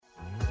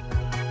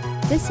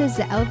This is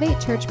the Elevate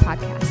Church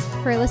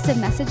podcast. For a list of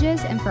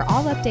messages and for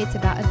all updates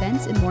about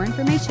events and more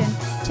information,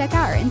 check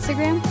out our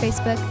Instagram,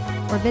 Facebook,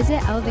 or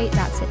visit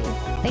elevate.city.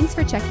 Thanks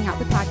for checking out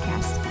the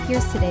podcast.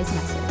 Here's today's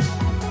message.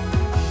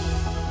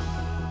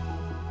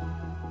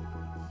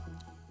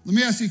 Let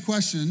me ask you a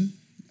question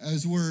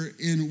as we're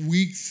in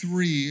week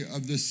 3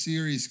 of this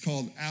series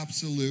called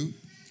Absolute.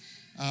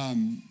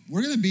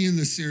 We're going to be in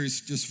this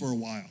series just for a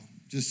while,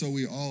 just so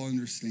we all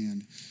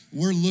understand.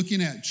 We're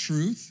looking at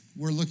truth.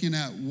 We're looking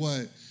at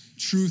what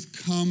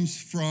truth comes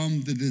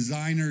from the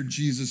designer,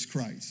 Jesus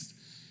Christ.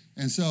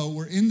 And so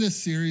we're in this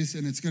series,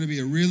 and it's going to be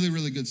a really,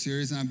 really good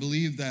series. And I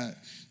believe that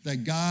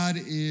God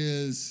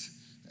is,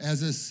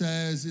 as it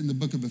says in the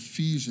book of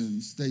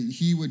Ephesians, that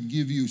he would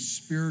give you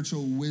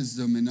spiritual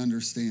wisdom and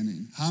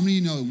understanding. How many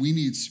of you know we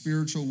need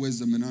spiritual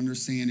wisdom and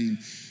understanding,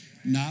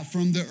 not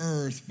from the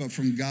earth, but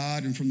from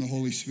God and from the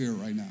Holy Spirit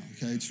right now,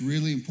 okay? It's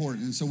really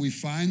important. And so we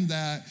find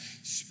that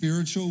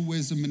spiritual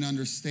wisdom and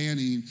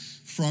understanding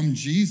from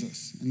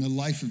Jesus and the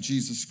life of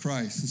Jesus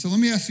Christ. And so let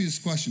me ask you this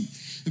question.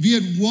 If you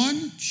had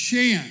one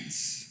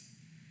chance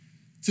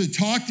to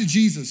talk to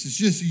Jesus, it's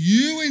just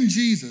you and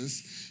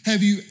Jesus,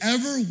 have you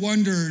ever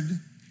wondered,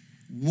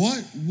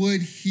 what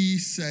would he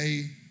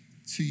say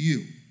to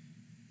you?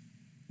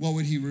 What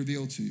would he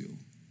reveal to you?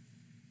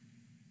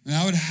 And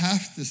I would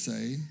have to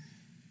say,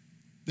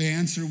 the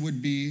answer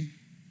would be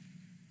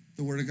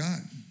the Word of God.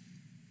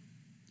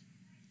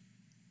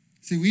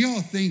 See, we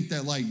all think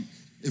that, like,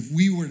 if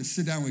we were to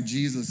sit down with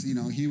Jesus, you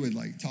know, he would,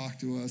 like, talk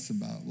to us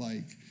about,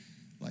 like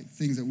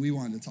things that we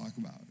wanted to talk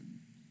about.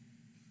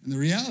 And the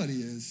reality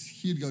is,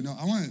 he'd go, no,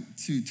 I want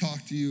to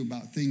talk to you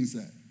about things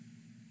that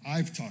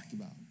I've talked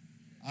about.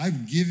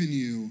 I've given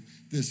you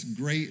this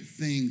great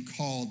thing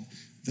called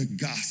the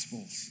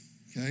Gospels,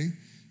 okay?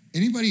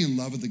 Anybody in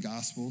love with the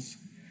Gospels?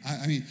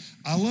 I mean,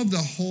 I love the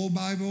whole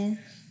Bible,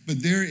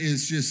 but there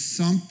is just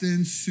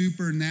something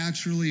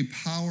supernaturally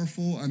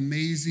powerful,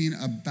 amazing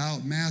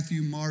about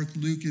Matthew, Mark,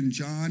 Luke, and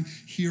John,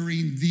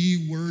 hearing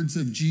the words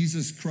of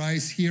Jesus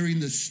Christ,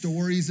 hearing the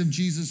stories of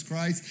Jesus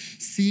Christ.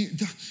 See,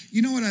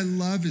 you know what I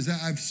love is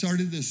that I've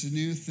started this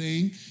new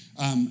thing.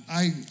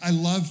 I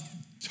love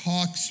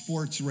talk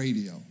sports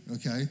radio,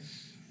 okay?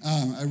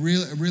 I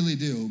really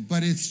do.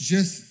 But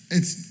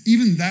it's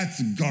even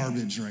that's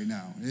garbage right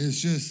now. It's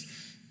just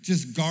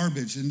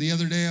garbage. And the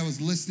other day I was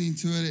listening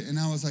to it and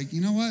I was like,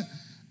 you know what?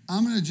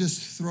 I'm going to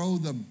just throw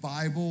the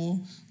Bible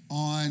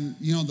on,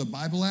 the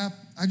Bible app.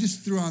 I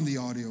just threw on the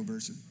audio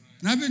version.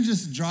 And I've been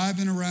just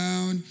driving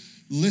around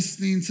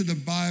listening to the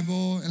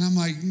Bible. And I'm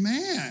like,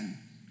 man,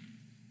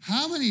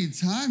 how many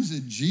times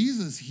did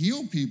Jesus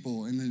heal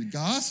people in the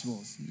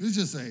Gospels? It was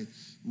just a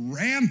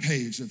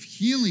rampage of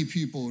healing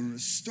people and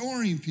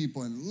restoring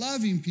people and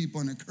loving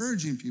people and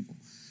encouraging people.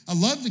 I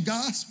love the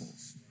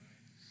Gospels.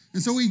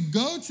 And so we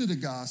go to the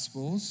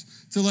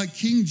Gospels to let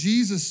King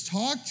Jesus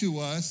talk to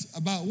us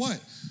about what?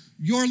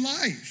 Your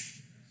life.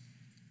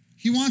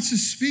 He wants to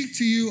speak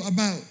to you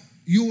about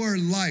your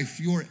life,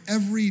 your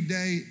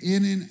everyday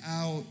in and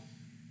out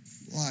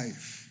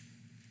life.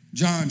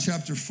 John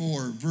chapter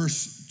 4,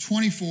 verse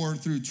 24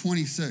 through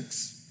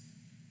 26.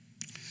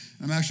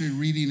 I'm actually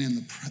reading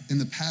in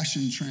the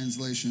Passion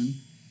Translation.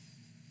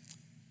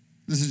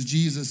 This is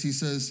Jesus. He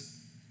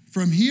says,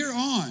 "From here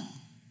on,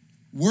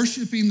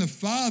 worshiping the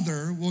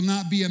Father will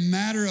not be a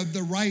matter of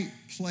the right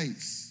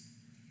place."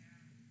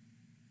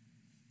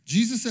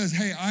 Jesus says,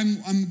 hey,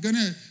 I'm going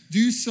to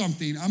do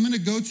something. I'm going to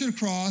go to the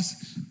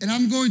cross, and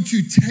I'm going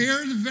to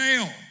tear the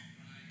veil.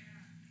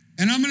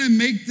 And I'm going to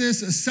make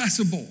this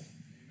accessible,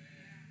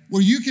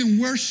 where you can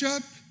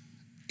worship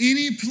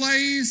any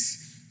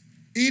place,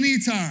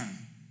 anytime.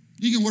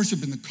 You can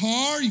worship in the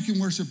car. You can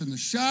worship in the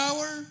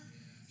shower.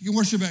 You can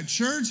worship at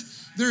church.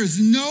 There is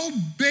no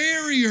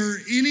barrier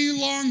any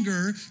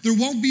longer. There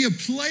won't be a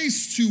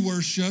place to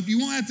worship. You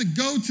won't have to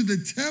go to the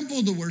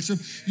temple to worship.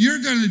 You're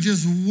going to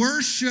just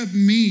worship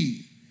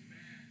me.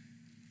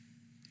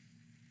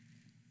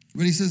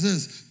 But he says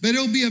this, but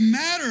it'll be a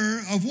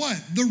matter of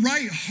what? The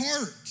right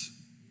heart.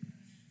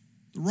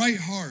 The right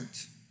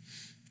heart.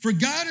 For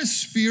God is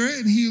spirit,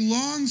 and he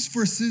longs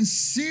for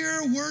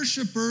sincere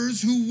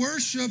worshipers who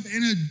worship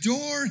and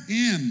adore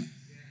him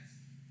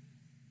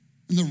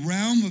in the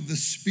realm of the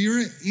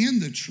spirit and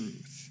the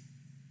truth.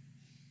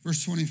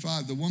 Verse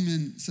 25, the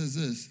woman says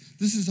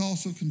this is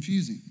also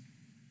confusing.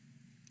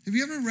 Have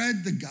you ever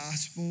read the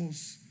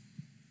Gospels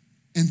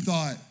and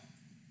thought,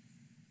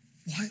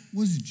 what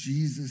was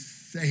Jesus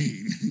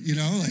saying?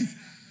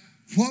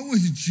 What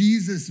was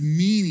Jesus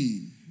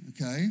meaning?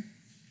 Okay?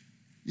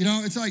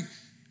 It's like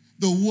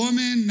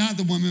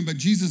but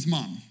Jesus'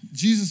 mom.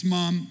 Jesus'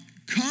 mom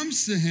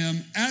comes to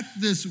him at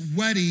this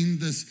wedding,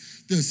 this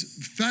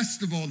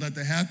festival that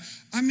they have.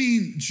 I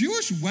mean,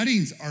 Jewish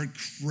weddings are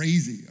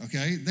crazy,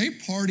 okay? They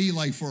party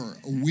like for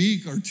a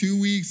week or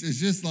 2 weeks. It's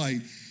just like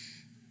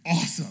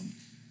awesome.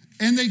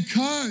 And they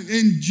come,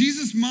 and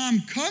Jesus'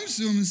 mom comes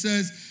to him and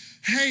says,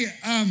 hey,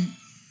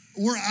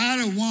 we're out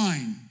of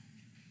wine.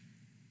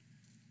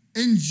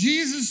 And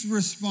Jesus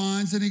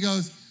responds and he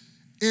goes,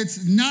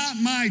 it's not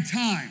my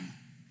time.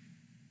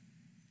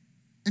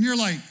 And you're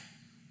like,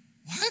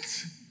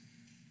 what?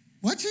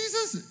 What,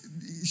 Jesus?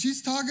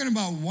 She's talking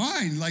about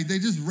wine, like they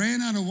just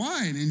ran out of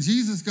wine. And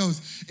Jesus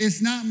goes,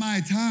 it's not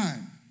my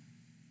time.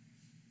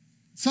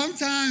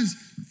 Sometimes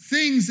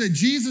things that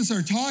Jesus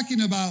are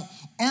talking about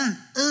aren't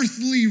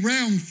earthly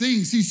realm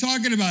things. He's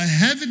talking about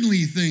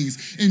heavenly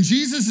things. And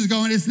Jesus is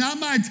going, it's not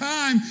my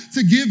time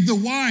to give the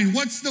wine.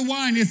 What's the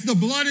wine? It's the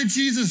blood of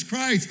Jesus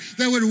Christ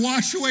that would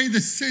wash away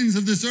the sins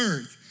of this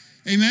earth.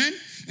 Amen?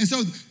 And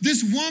so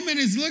this woman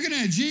is looking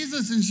at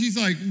Jesus and she's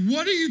like,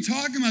 what are you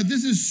talking about?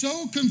 This is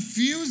so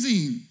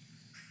confusing.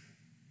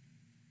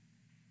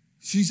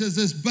 She says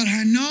this, but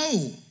I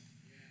know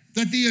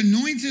that the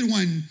anointed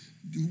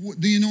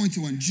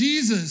one,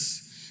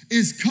 Jesus,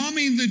 is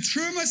coming, the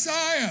true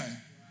Messiah.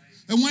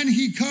 And when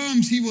he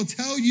comes, he will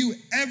tell you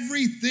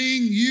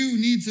everything you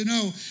need to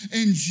know.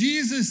 And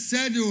Jesus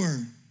said to her,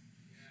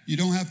 you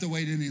don't have to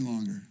wait any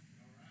longer.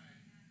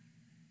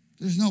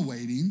 There's no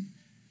waiting.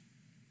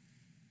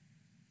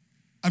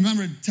 I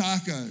remember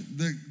Taka,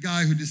 the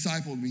guy who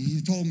discipled me,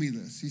 he told me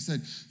this. He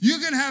said, you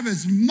can have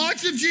as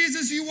much of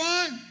Jesus you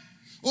want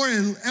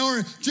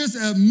or just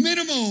a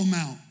minimal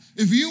amount.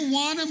 If you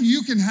want him,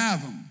 you can have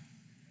him.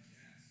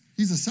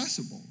 He's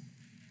accessible.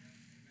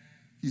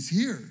 He's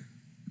here.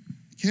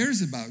 He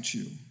cares about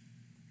you.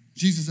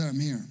 Jesus said, I'm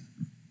here.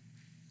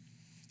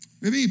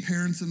 We have any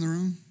parents in the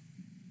room?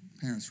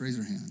 Parents, raise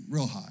your hand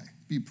real high.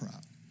 Be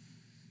proud.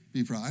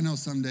 Be proud. I know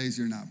some days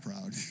you're not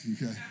proud,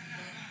 okay?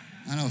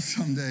 I know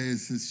some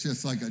days it's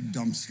just like a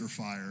dumpster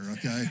fire,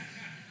 okay?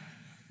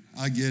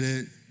 I get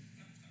it.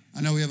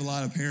 I know we have a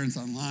lot of parents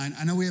online.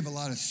 I know we have a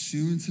lot of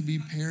soon-to-be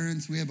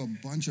parents. We have a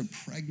bunch of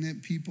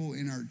pregnant people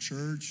in our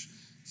church.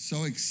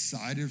 So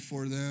excited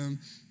for them.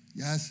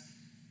 Yes.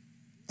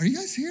 Are you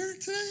guys here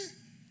today?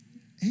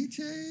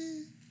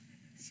 AJ,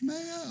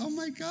 Samaya, oh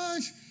my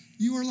gosh.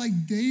 You are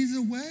like days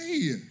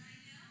away.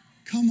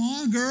 Come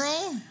on,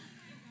 girl.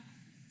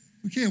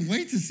 We can't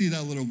wait to see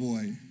that little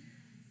boy.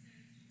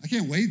 I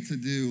can't wait to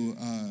do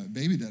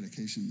baby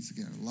dedications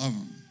again. I love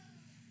them.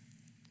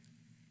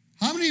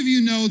 How many of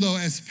you know, though,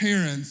 as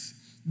parents,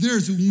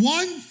 there's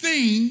one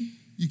thing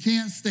you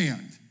can't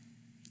stand?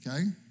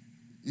 Okay?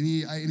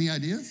 Any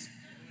ideas?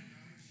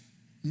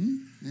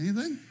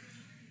 Anything?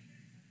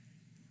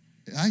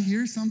 I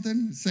hear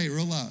something? Say it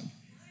real loud.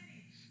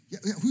 Yeah,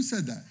 who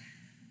said that?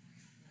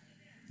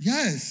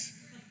 Yes.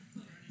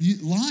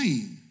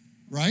 Lying,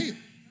 right?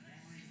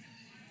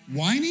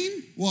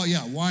 Whining? Well,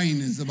 yeah,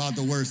 whining is about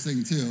the worst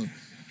thing too.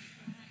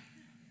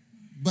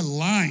 But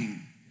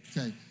lying,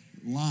 okay,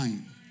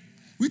 lying.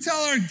 We tell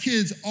our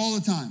kids all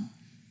the time,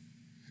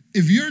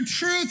 if you're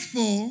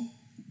truthful,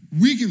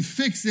 we can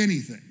fix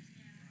anything,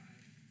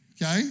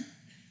 okay?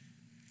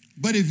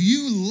 But if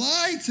you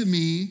lie to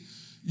me,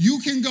 you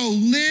can go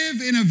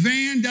live in a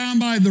van down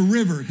by the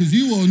river because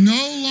you will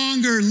no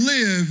longer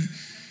live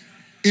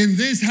in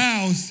this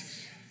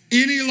house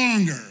any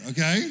longer,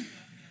 okay?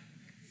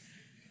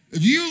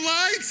 If you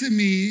lie to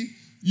me,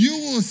 you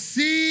will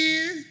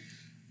see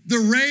the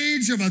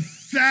rage of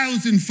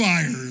 1,000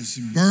 fires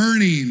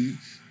burning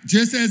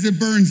just as it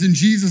burns in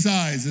Jesus'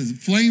 eyes as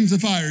flames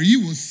of fire.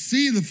 You will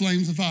see the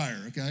flames of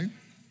fire, okay?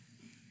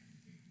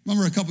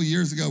 Remember a couple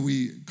years ago,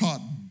 we caught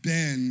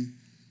Ben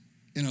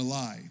in a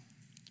lie.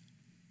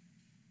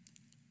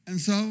 And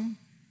so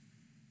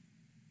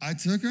I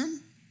took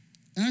him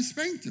and I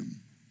spanked him.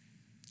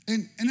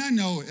 And I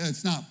know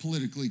it's not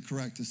politically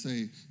correct to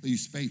say that you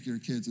spank your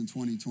kids in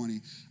 2020.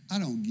 I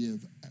don't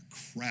give a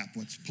crap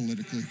what's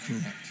politically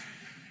correct,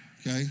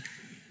 okay?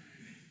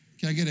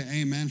 Can I get an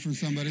amen from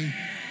somebody?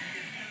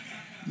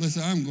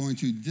 Listen, I'm going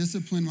to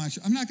discipline my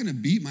children. I'm not going to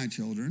beat my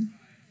children,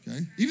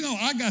 okay? Even though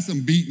I got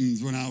some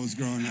beatings when I was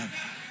growing up.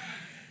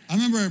 I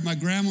remember my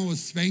grandma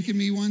was spanking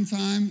me one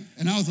time,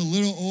 and I was a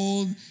little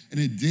old, and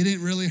it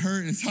didn't really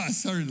hurt, and so I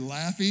started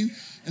laughing.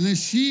 And then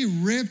she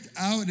ripped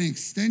out an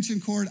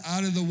extension cord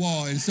out of the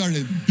wall and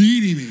started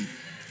beating me.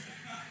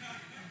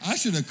 I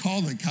should have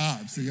called the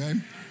cops, okay?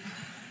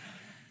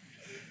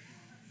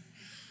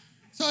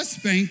 So I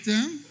spanked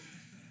him,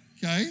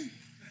 okay?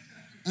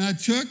 And I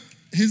took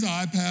his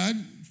iPad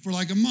for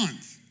like a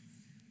month.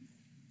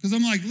 Because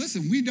I'm like,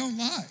 listen, we don't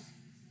lie.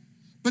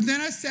 But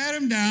then I sat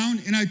him down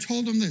and I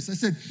told him this. I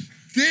said,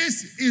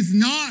 this is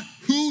not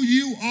who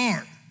you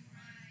are.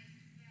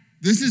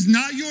 This is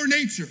not your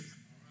nature.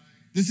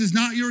 This is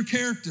not your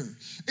character.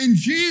 And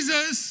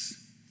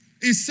Jesus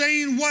is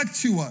saying what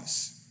to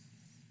us?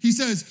 He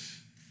says,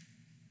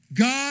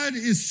 God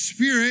is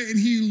spirit, and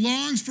he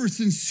longs for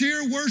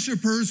sincere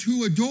worshipers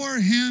who adore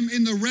him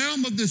in the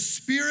realm of the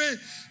spirit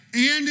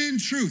and in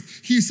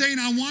truth. He's saying,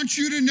 I want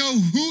you to know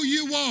who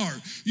you are.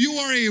 You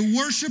are a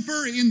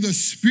worshiper in the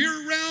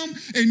spirit realm,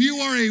 and you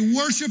are a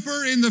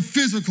worshiper in the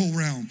physical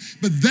realm.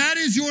 But that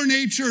is your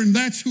nature, and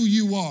that's who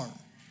you are.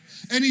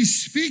 And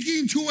he's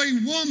speaking to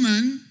a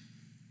woman,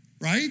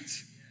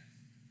 right,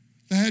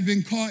 that had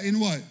been caught in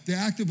what? The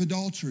act of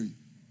adultery.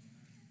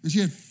 And she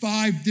had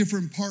 5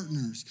 different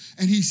partners.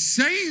 And he's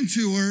saying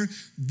to her,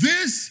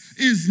 this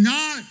is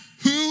not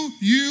who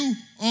you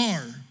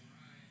are.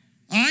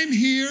 I'm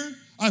here.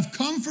 I've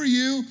come for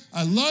you.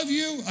 I love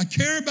you. I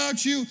care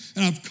about you.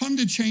 And I've come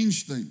to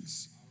change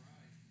things.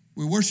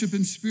 We worship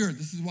in spirit.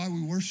 This is why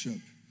we worship.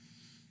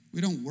 We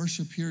don't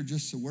worship here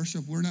just to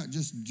worship. We're not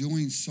just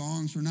doing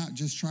songs. We're not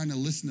just trying to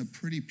listen to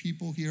pretty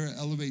people here at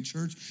Elevate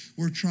Church.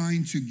 We're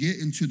trying to get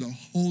into the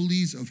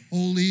holies of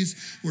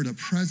holies where the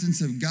presence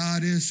of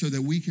God is so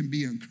that we can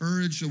be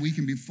encouraged, so we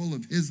can be full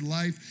of his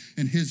life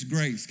and his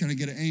grace. Can I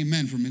get an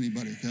amen from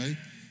anybody, okay?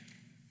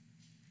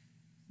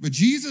 But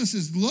Jesus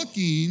is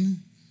looking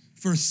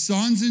for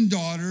sons and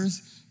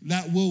daughters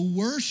that will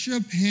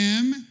worship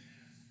him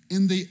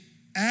in the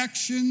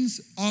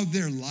actions of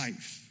their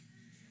life.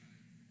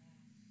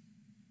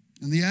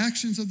 And the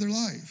actions of their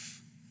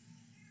life.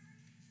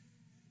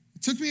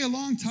 It took me a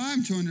long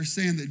time to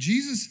understand that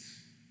Jesus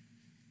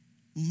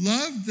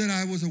loved that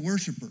I was a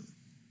worshiper.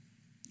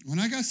 When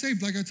I got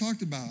saved, like I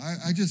talked about,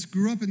 I just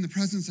grew up in the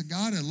presence of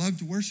God. I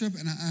loved worship,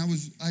 and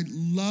I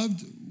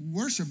loved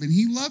worship. And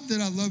he loved that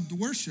I loved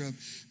worship,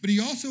 but he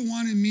also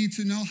wanted me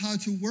to know how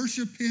to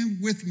worship him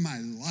with my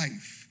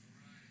life.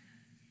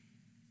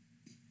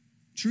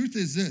 Truth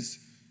is this,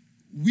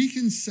 we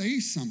can say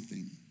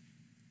something.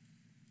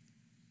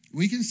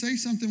 We can say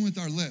something with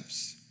our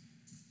lips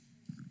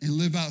and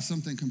live out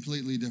something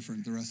completely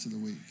different the rest of the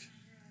week.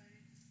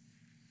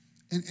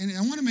 And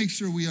I want to make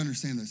sure we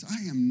understand this.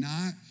 I am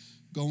not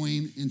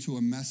going into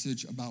a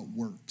message about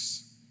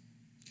works,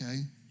 okay?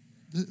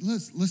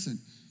 Listen,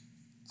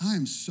 I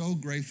am so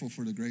grateful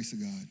for the grace of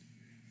God.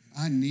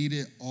 I need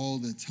it all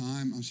the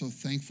time. I'm so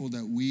thankful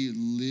that we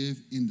live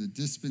in the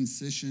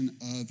dispensation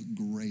of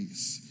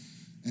grace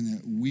and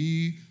that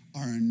we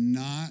are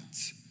not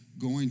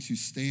going to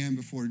stand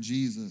before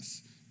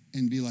Jesus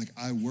and be like,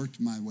 I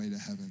worked my way to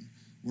heaven.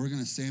 We're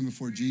going to stand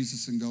before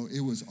Jesus and go, it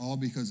was all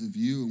because of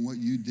you and what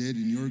you did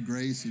and your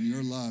grace and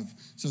your love.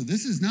 So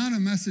this is not a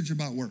message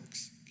about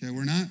works, okay?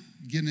 We're not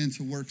getting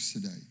into works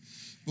today.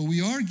 But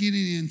we are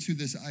getting into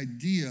this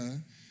idea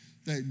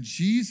that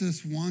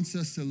Jesus wants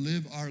us to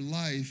live our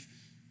life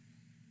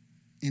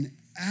in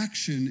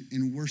action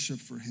in worship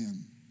for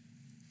him.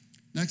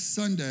 Next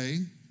Sunday,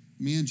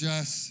 me and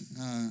Jess,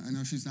 I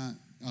know she's not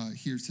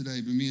here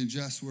today, but me and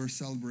Jess, we're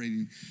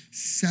celebrating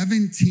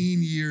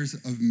 17 years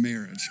of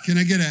marriage. Can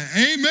I get an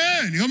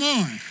amen? Come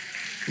on.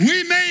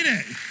 We made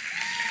it.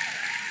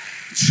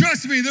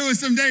 Trust me, there were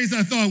some days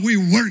I thought we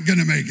weren't going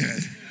to make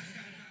it.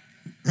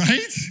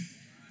 Right?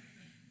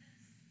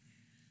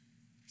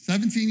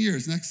 17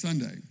 years next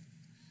Sunday.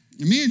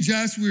 And me and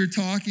Jess, we were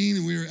talking,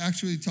 and we were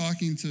actually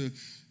talking to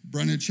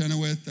Brenna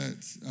Chenoweth,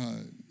 that's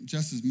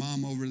Jess's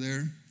mom over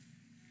there.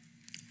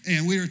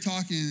 And we were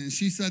talking, and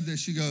she said this.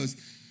 She goes,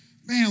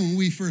 man, when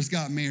we first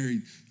got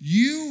married,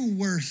 you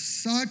were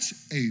such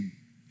a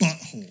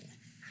butthole.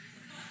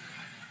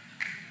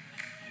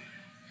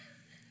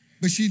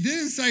 But she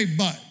didn't say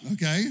but,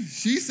 okay?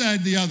 She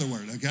said the other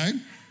word, okay?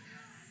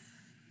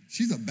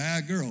 She's a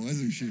bad girl,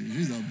 isn't she?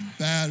 She's a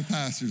bad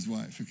pastor's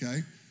wife,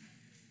 okay?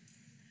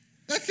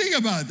 Now think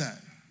about that.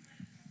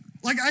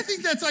 Like, I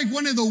think that's like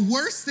one of the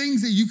worst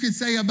things that you could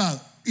say about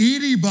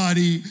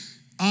anybody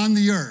on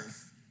the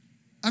earth.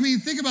 I mean,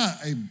 think about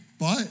a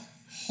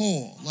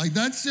butthole. Like,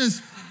 that's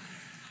just,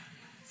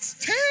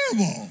 it's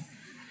terrible.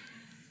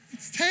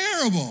 It's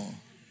terrible.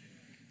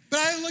 But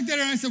I looked at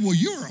her and I said, well,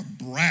 you were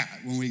a brat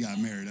when we got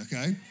married,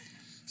 okay?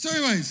 So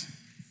anyways,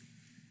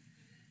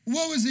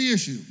 what was the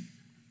issue?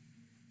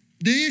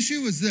 The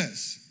issue was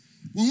this.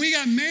 When we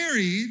got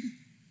married,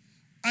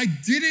 I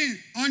didn't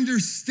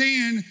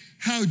understand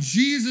how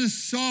Jesus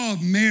saw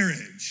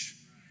marriage.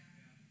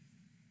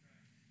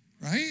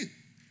 Right?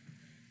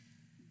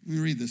 Let me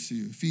read this to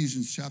you.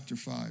 Ephesians chapter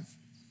 5,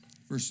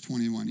 verse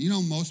 21. You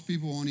know, most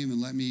people won't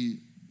even let me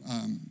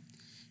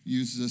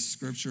use this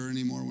scripture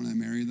anymore when I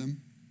marry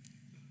them.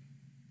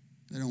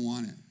 They don't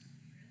want it.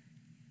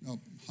 Oh,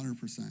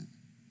 100%.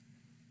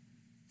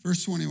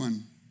 Verse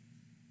 21.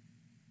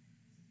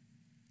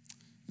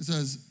 It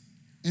says,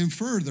 and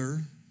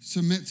further,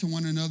 submit to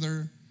one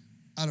another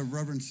out of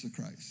reverence to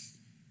Christ.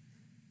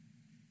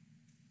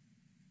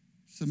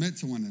 Submit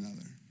to one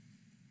another.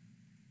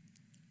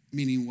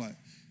 Meaning what?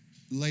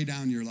 Lay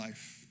down your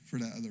life for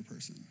that other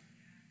person.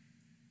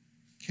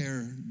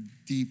 Care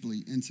deeply,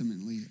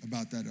 intimately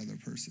about that other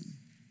person.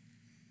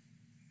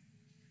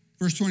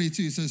 Verse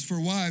 22 says, for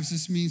wives,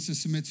 this means to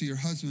submit to your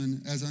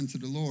husband as unto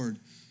the Lord.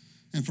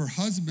 And for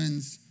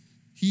husbands,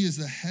 he is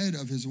the head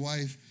of his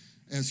wife,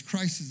 as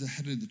Christ is the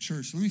head of the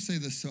church. Let me say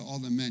this to all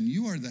the men.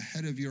 You are the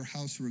head of your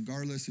house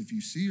regardless if you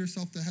see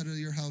yourself the head of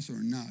your house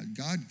or not.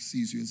 God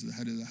sees you as the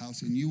head of the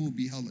house, and you will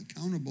be held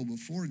accountable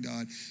before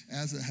God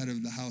as the head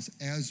of the house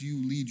as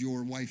you lead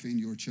your wife and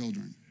your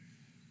children.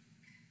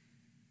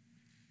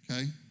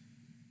 Okay?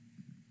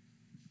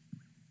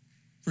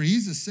 For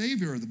he's the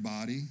Savior of the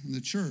body and the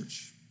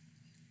church.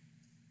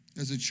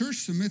 As the church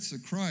submits to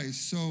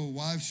Christ, so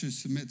wives should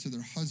submit to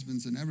their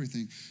husbands in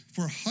everything.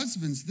 For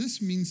husbands,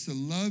 this means to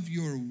love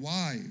your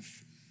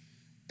wife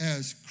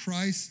as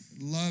Christ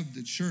loved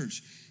the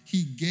church.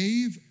 He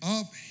gave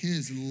up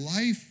his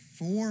life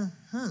for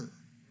her.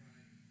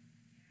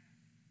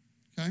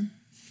 Okay?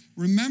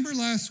 Remember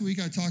last week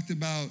I talked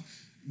about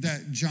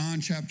that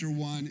John chapter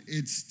 1,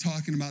 it's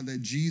talking about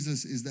that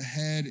Jesus is the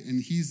head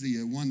and he's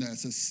the one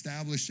that's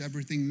established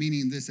everything,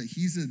 meaning this, that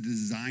he's a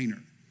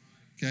designer,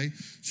 okay?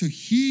 So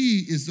he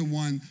is the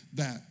one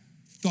that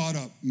thought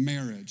up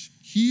marriage.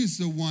 He is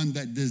the one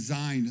that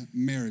designed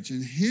marriage.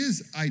 And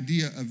his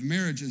idea of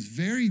marriage is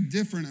very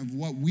different of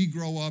what we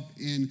grow up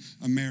in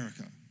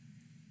America.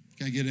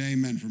 Can I get an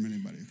amen from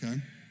anybody, okay?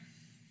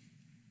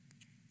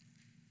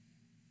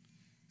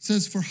 It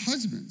says for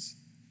husbands,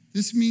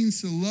 this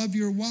means to love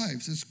your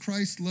wives as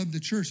Christ loved the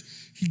church.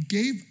 He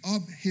gave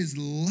up his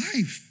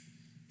life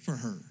for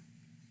her.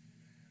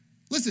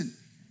 Listen,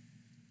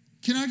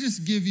 can I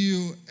just give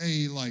you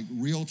a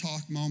real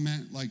talk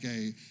moment, like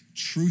a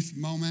truth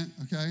moment,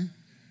 okay?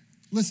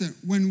 Listen,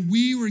 when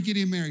we were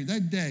getting married,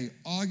 that day,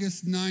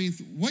 August 9th,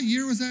 what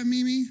year was that,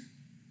 Mimi?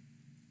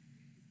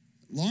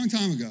 Long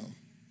time ago.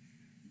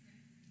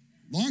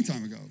 Long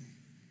time ago.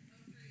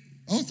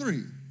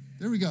 03.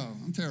 There we go.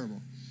 I'm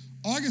terrible.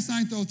 August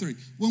 9th, 03.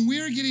 When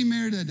we were getting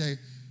married that day,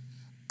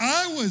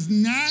 I was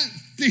not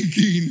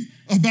thinking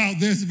about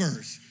this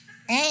verse.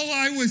 All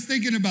I was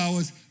thinking about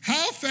was,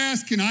 how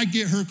fast can I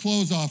get her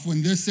clothes off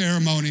when this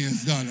ceremony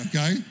is done,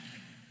 okay?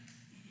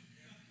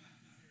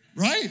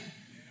 Right?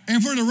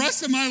 And for the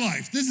rest of my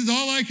life, this is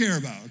all I care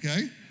about,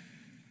 okay?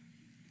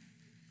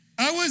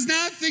 I was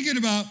not thinking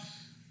about,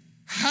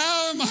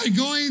 how am I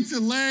going to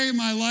lay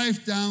my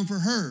life down for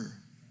her?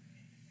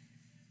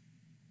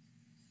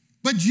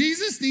 But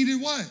Jesus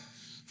needed what?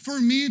 For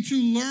me to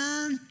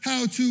learn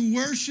how to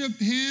worship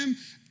him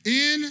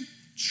in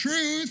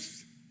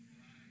truth.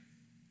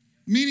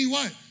 Meaning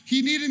what?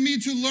 He needed me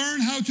to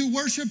learn how to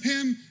worship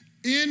him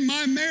in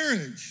my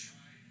marriage.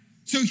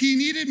 So he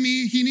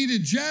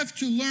needed Jeff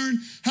to learn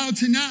how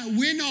to not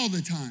win all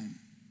the time.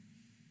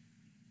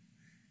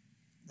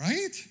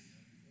 Right?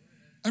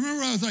 I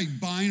remember I was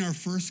buying our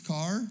first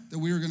car that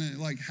we were gonna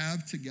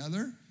have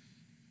together.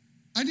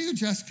 I knew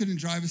Jess couldn't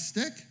drive a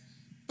stick,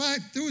 but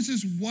there was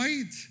this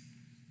white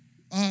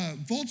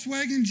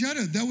Volkswagen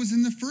Jetta that was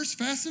in the first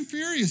Fast and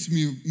Furious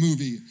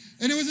movie,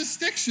 and it was a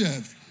stick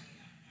shift.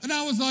 And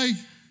I was like,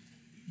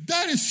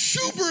 that is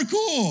super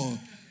cool.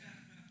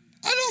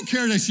 I don't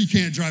care that she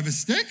can't drive a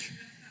stick.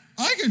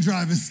 I can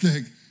drive a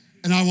stick,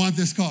 and I want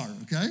this car,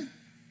 okay?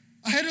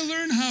 I had to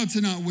learn how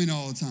to not win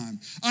all the time.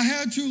 I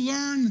had to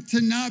learn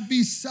to not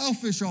be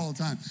selfish all the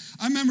time.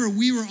 I remember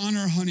we were on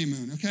our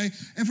honeymoon, okay?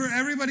 And for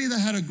everybody that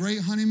had a great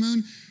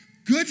honeymoon,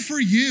 good for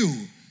you.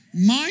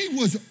 Mine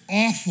was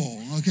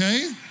awful,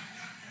 okay?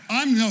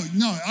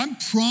 I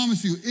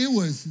promise you, it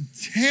was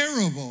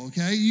terrible,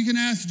 okay? You can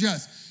ask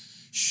Jess.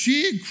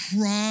 She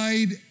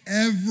cried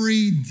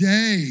every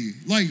day,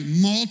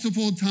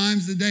 multiple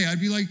times a day. I'd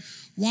be like,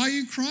 why are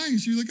you crying?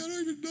 She'd be like, I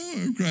don't even know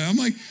I'm crying. I'm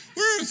like,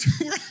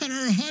 we're on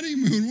our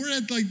honeymoon. We're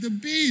at the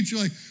beach.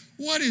 You're like,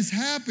 what is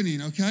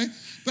happening, okay?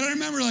 But I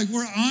remember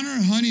we're on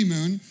our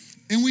honeymoon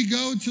and we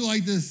go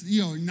to this,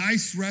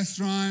 nice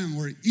restaurant and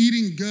we're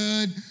eating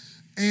good.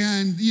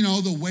 And,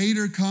 the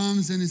waiter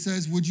comes and it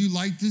says, would you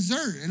like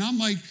dessert? And I'm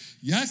like,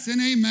 yes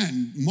and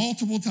amen.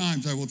 Multiple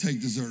times I will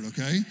take dessert,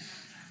 okay?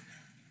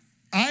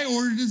 I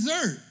order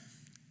dessert.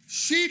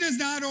 She does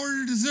not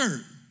order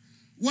dessert.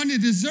 When the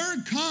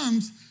dessert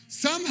comes,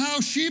 somehow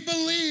she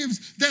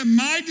believes that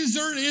my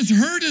dessert is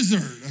her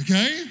dessert,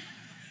 okay?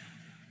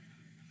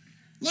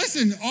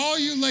 Listen, all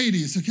you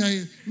ladies,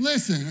 okay?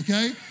 Listen,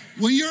 okay?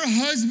 When your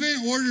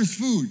husband orders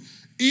food,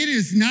 it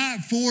is not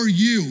for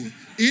you.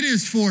 It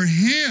is for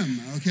him,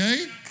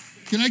 okay?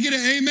 Can I get an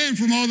amen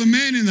from all the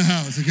men in the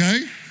house,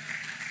 okay?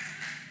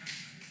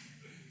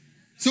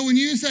 So when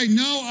you say,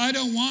 no, I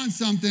don't want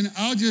something,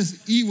 I'll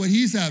just eat what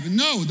he's having.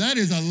 No, that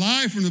is a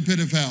lie from the pit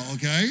of hell,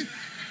 okay?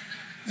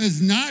 It's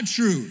not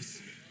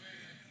truth.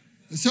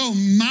 So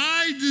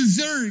my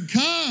dessert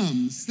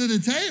comes to the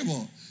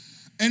table,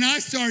 and I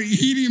start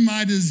eating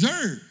my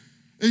dessert.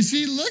 And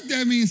she looked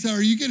at me and said,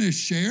 are you going to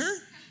share?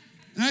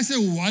 And I said,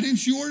 well, why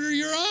didn't you order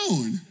your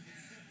own?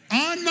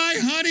 On my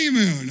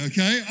honeymoon,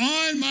 okay?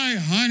 On my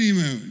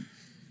honeymoon.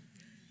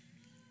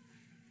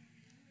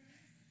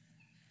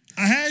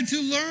 I had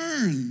to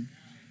learn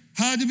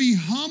how to be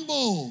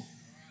humble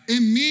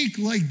and meek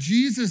like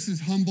Jesus is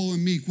humble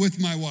and meek with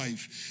my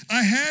wife.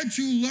 I had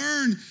to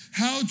learn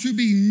how to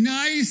be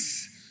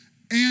nice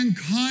and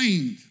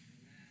kind.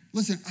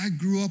 Listen, I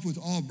grew up with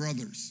all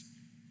brothers.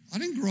 I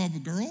didn't grow up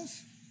with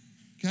girls,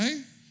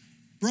 okay?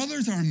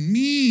 Brothers are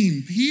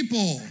mean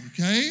people,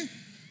 okay?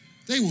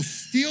 They will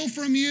steal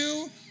from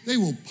you. They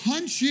will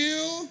punch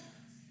you.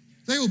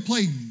 They will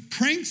play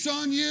pranks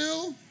on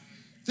you.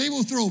 They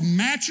will throw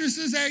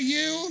mattresses at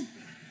you,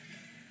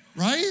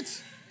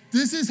 right?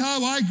 This is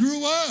how I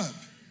grew up.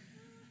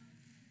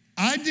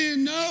 I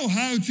didn't know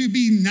how to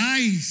be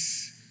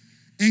nice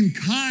and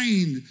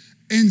kind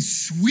and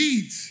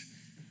sweet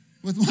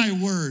with my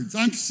words.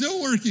 I'm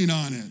still working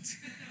on it.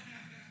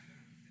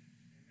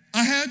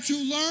 I had to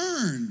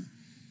learn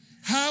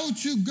how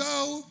to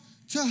go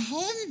to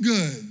Home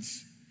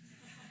Goods.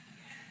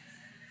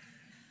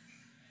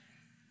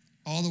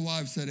 All the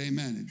wives said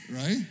amen,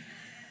 right?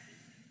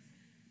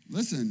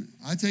 Listen,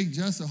 I take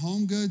Jess to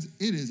Home Goods.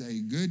 It is a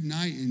good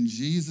night in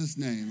Jesus'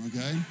 name,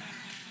 okay?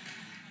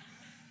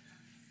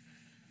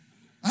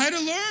 I had to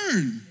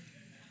learn,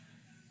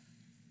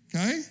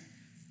 okay?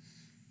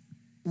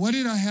 What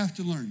did I have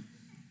to learn?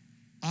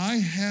 I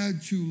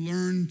had to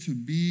learn to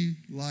be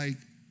like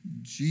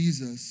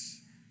Jesus,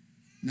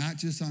 not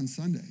just on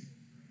Sunday,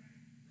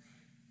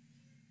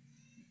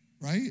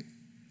 right?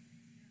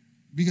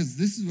 Because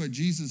this is what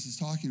Jesus is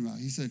talking about.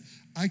 He said,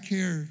 I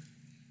care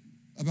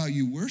about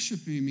you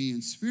worshiping me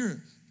in spirit,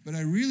 but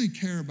I really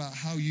care about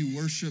how you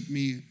worship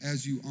me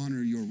as you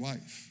honor your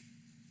wife.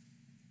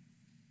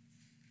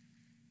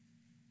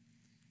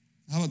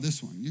 How about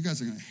this one? You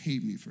guys are going to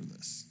hate me for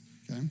this,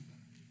 okay?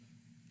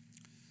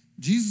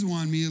 Jesus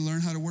wanted me to learn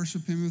how to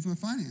worship him with my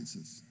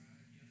finances.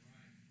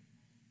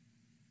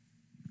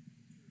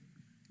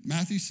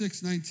 Matthew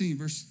 6:19,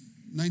 verse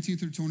 19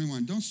 through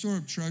 21. Don't store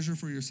up treasure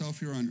for yourself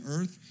here on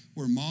earth,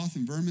 where moth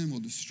and vermin will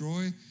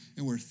destroy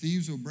and where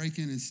thieves will break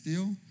in and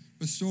steal.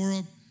 But store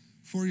up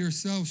for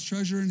yourselves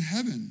treasure in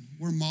heaven,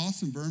 where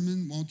moths and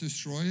vermin won't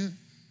destroy it,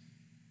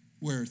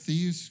 where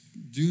thieves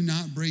do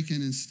not break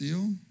in and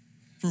steal.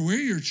 For where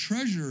your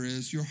treasure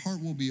is, your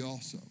heart will be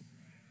also.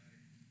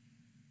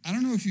 I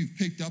don't know if you've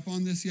picked up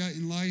on this yet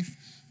in life,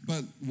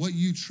 but what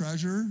you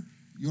treasure,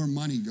 your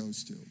money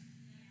goes to.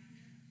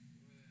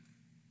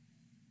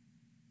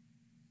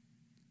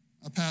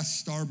 I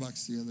passed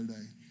Starbucks the other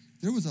day.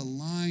 There was a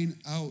line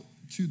out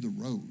to the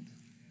road.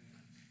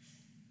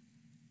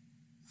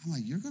 I'm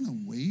like, you're going to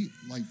wait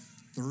like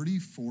 30,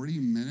 40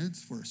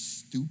 minutes for a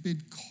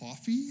stupid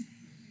coffee?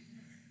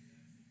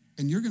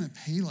 And you're going to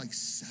pay like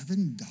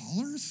 $7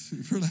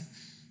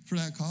 for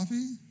that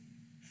coffee?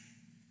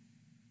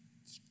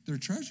 It's their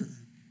treasure.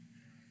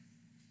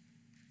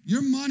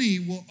 Your money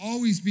will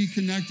always be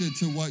connected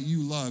to what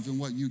you love and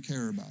what you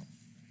care about.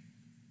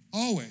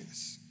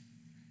 Always.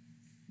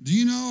 Do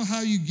you know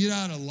how you get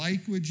out of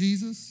like with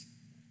Jesus?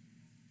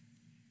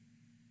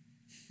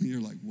 You're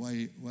like,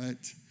 wait, what?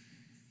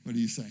 What are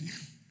you saying?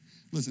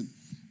 Listen,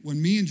 when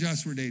me and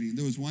Jess were dating,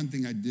 there was one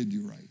thing I did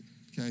do right,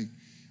 okay?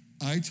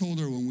 I told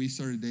her when we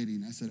started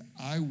dating, I said,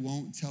 I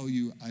won't tell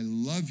you I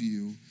love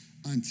you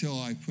until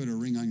I put a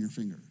ring on your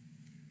finger.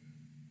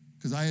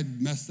 Because I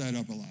had messed that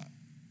up a lot,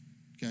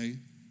 okay?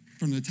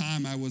 From the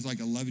time I was like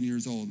 11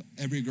 years old,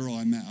 every girl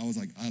I met, I was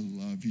like, I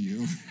love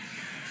you.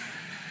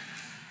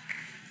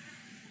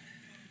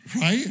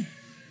 Right?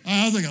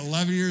 I was like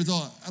 11 years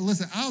old.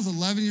 Listen, I was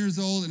 11 years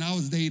old and I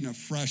was dating a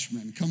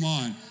freshman. Come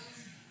on.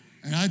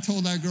 And I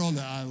told that girl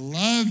that I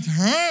loved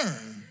her.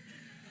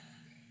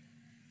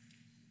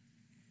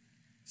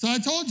 So I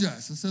told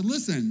Jess, I said,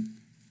 listen,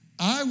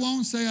 I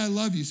won't say I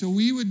love you. So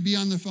we would be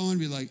on the phone and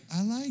be like,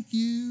 I like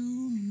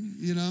you,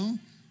 you know,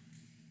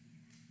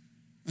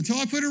 until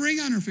I put a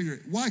ring on her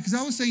finger. Why? Because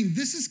I was saying,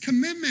 this is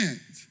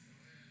commitment.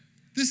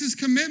 This is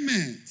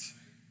commitment.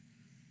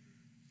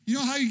 You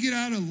know how you get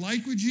out of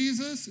like with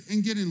Jesus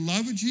and get in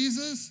love with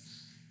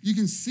Jesus? You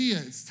can see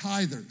it. It's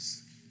tithers.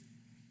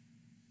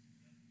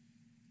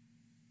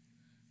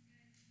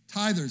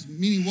 Tithers,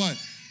 meaning what?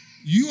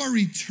 You are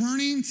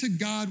returning to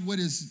God what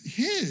is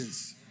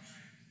his.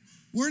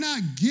 We're not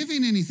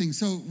giving anything.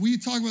 So we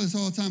talk about this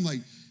all the time,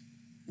 like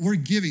we're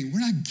giving. We're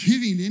not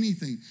giving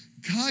anything.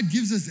 God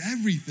gives us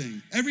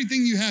everything.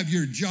 Everything you have,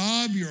 your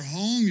job, your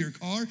home, your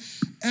car,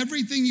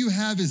 everything you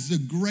have is the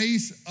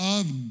grace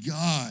of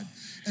God.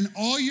 And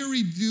all you're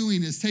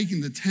doing is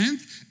taking the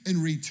 10th and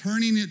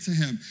returning it to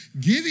him.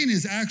 Giving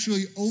is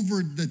actually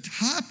over the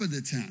top of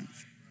the 10th.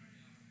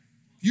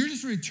 You're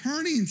just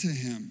returning to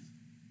him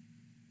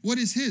what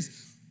is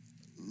his.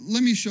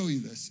 Let me show you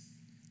this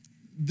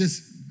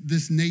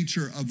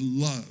nature of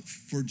love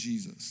for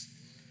Jesus.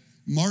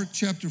 Mark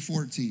chapter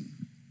 14,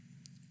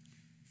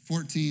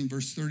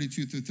 verse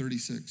 32 through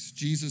 36.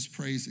 Jesus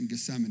prays in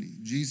Gethsemane.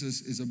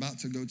 Jesus is about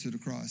to go to the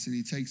cross, and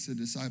he takes the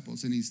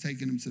disciples, and he's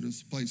taking them to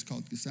this place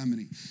called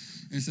Gethsemane.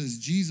 And it says,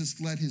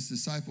 Jesus led his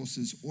disciples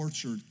to his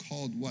orchard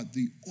called what?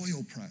 The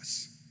oil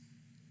press.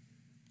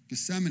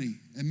 Gethsemane,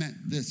 it meant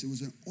this. It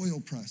was an oil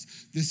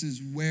press. This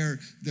is where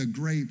the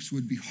grapes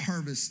would be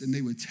harvested, and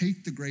they would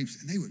take the grapes,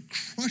 and they would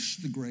crush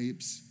the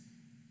grapes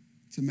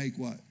to make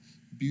what?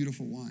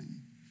 Beautiful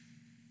wine.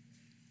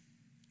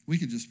 We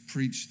could just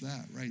preach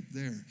that right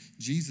there.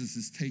 Jesus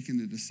is taking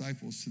the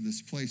disciples to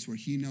this place where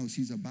he knows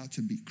he's about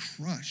to be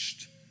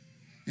crushed,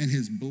 and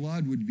his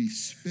blood would be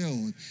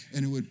spilled,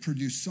 and it would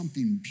produce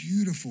something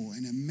beautiful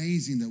and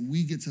amazing that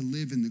we get to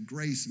live in the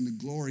grace and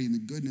the glory and the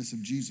goodness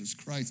of Jesus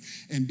Christ.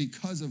 And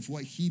because of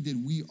what he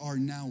did, we are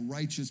now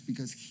righteous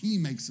because he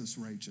makes us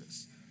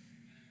righteous.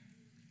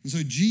 And so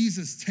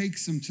Jesus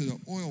takes them to the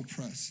oil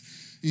press.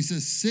 He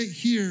says, sit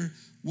here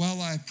while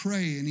I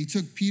pray. And he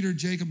took Peter,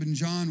 Jacob, and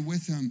John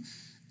with him.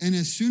 And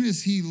as soon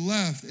as he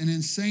left, an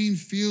insane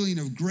feeling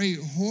of great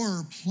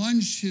horror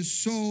plunged his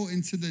soul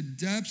into the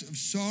depths of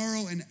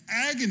sorrow and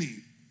agony.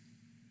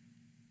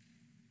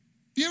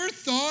 Have you ever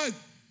thought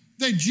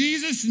that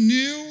Jesus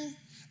knew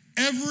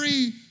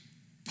every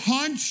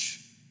punch?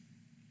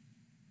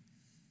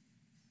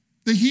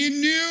 That he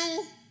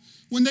knew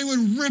when they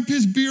would rip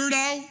his beard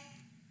out?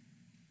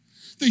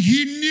 That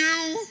he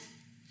knew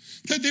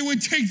that they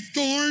would take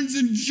thorns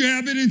and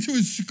jab it into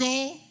his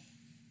skull?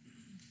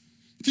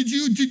 Can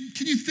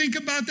you think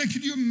about that?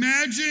 Can you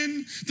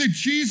imagine that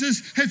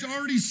Jesus has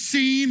already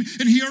seen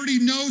and he already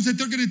knows that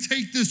they're going to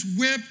take this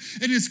whip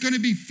and it's going to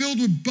be filled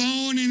with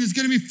bone and it's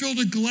going to be filled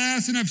with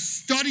glass, and I've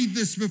studied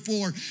this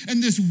before,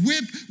 and this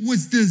whip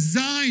was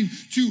designed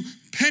to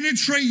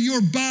penetrate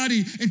your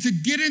body and to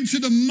get into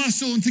the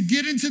muscle and to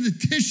get into the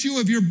tissue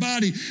of your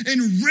body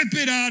and rip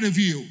it out of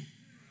you.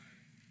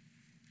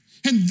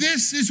 And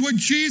this is what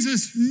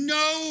Jesus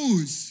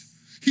knows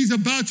he's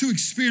about to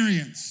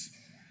experience.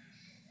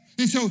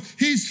 And so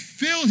he's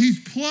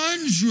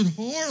plunged with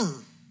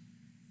horror.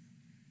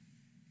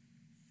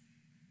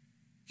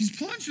 He's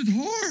plunged with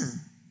horror.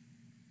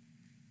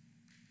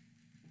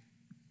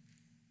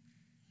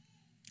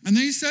 And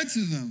then he said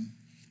to them,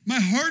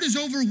 my heart is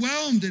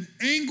overwhelmed in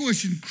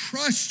anguish and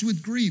crushed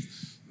with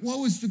grief. What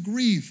was the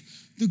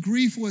grief? The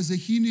grief was that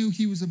he knew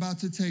he was about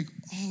to take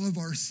all of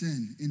our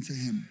sin into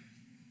him.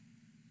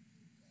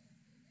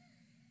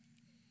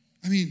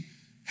 I mean,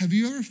 have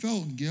you ever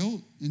felt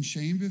guilt and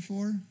shame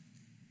before?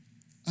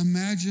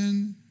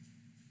 Imagine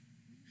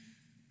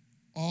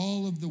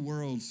all of the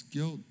world's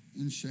guilt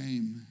and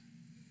shame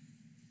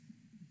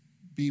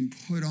being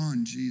put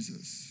on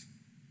Jesus.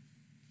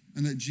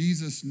 And that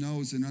Jesus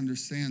knows and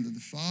understands that the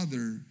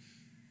Father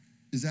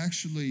is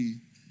actually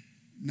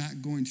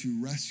not going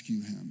to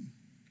rescue him.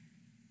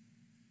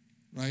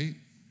 Right?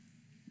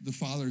 The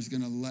Father is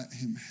going to let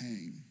him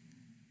hang.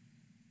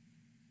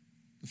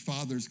 The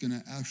Father's going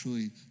to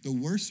actually, the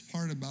worst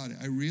part about it,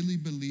 I really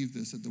believe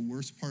this, that the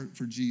worst part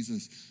for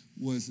Jesus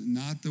was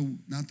not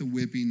the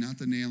whipping, not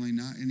the nailing,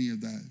 not any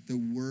of that.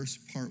 The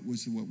worst part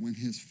was when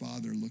his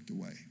Father looked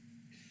away.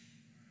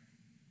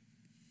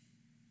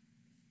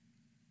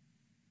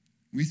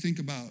 We think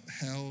about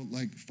hell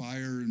like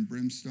fire and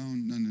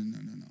brimstone.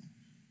 No.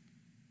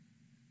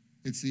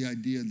 It's the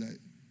idea that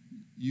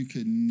you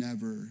could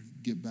never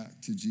get back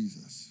to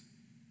Jesus.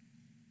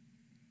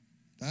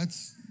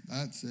 That's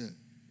it.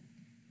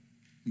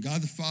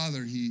 God the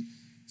Father, he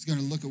is going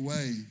to look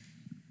away.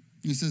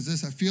 He says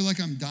this, I feel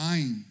like I'm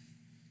dying.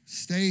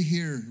 Stay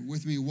here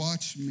with me,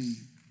 watch me.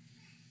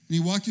 And he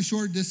walked a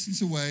short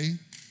distance away.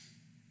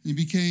 He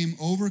became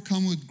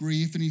overcome with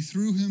grief, and he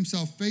threw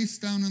himself face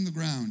down on the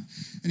ground.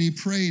 And he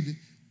prayed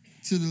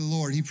to the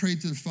Lord. He prayed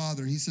to the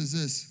Father. He says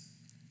this,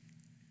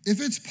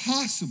 if it's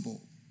possible,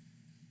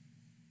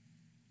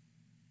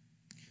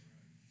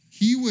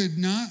 he would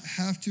not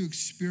have to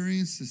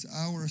experience this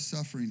hour of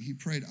suffering. He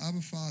prayed,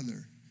 Abba,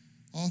 Father,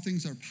 all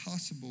things are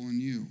possible in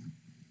you.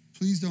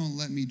 Please don't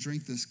let me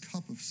drink this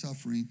cup of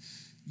suffering.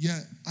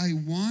 Yet I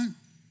want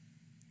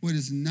what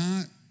is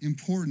not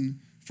important,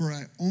 for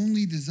I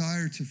only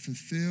desire to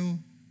fulfill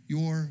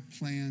your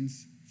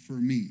plans for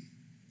me.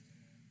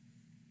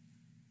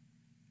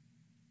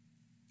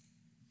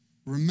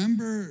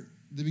 Remember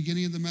the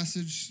beginning of the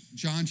message,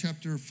 John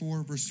chapter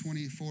 4, verse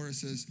 24, it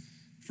says,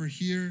 from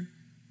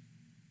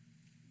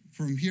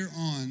here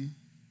on,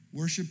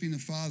 worshiping the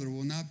Father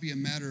will not be a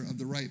matter of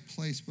the right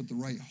place, but the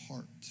right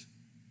heart.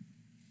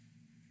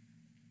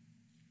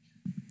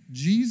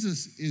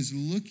 Jesus is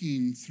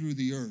looking through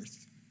the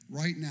earth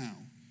right now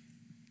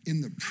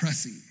in the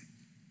pressing.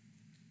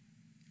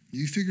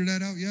 You figured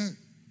that out yet?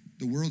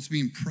 The world's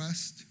being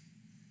pressed.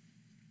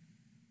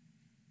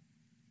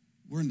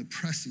 We're in the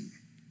pressing.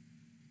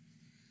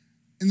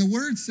 And the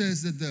word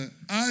says that the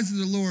eyes of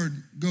the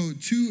Lord go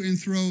to and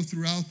fro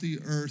throughout the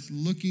earth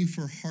looking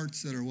for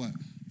hearts that are what?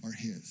 Are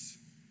his.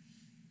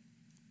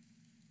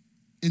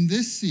 In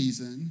this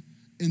season,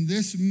 in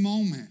this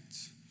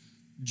moment,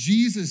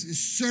 Jesus is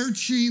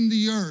searching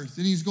the earth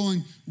and he's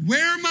going,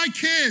 where are my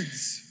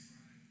kids?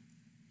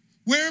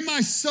 Where are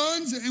my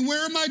sons and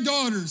where are my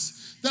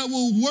daughters that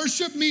will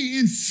worship me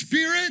in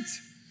spirit,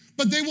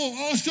 but they will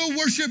also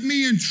worship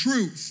me in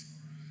truth?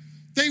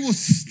 They will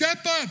step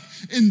up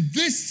in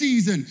this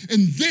season,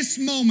 in this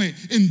moment,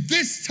 in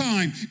this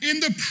time, in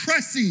the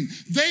pressing.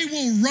 They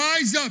will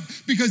rise up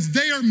because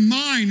they are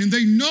mine and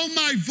they know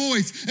my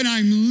voice and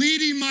I'm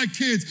leading my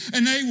kids,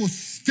 and they will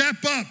step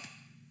up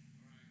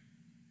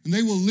and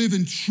they will live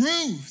in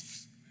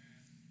truth.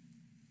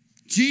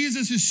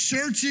 Jesus is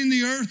searching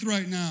the earth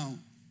right now,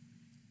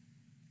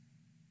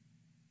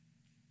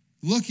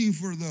 looking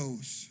for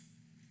those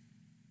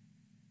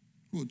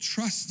who will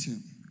trust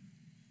him.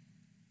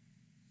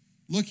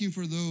 Looking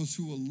for those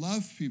who will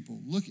love people.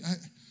 Look,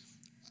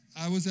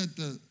 I was at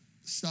the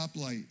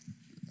stoplight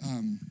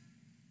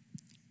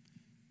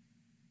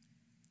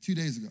 2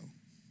 days ago,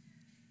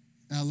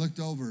 and I looked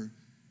over,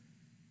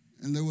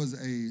 and there was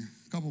a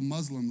couple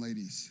Muslim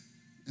ladies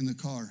in the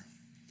car,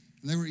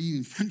 and they were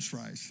eating French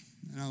fries,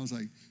 and I was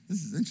like,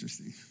 this is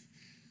interesting.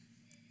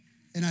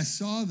 And I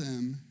saw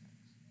them,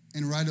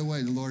 and right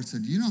away the Lord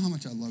said, do you know how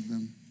much I love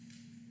them?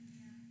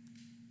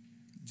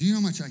 Do you know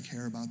how much I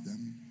care about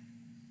them?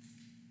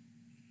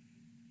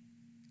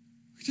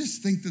 We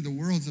just think that the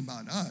world's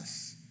about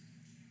us.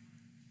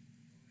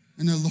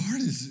 And the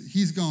Lord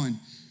he's going,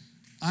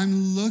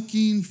 I'm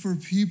looking for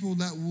people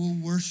that will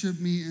worship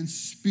me in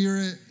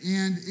spirit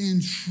and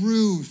in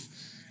truth.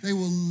 They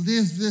will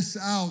live this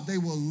out. They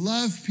will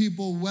love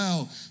people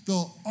well.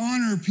 They'll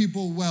honor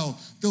people well.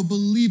 They'll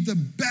believe the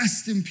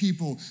best in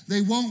people.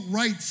 They won't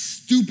write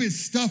stupid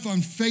stuff on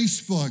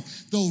Facebook.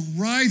 They'll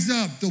rise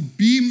up. They'll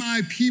be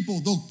my people.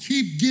 They'll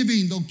keep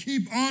giving. They'll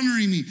keep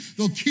honoring me.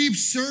 They'll keep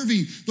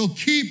serving. They'll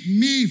keep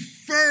me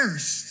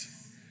first.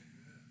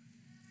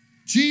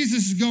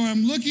 Jesus is going,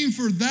 I'm looking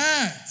for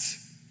that.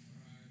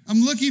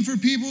 I'm looking for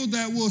people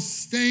that will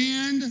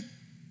stand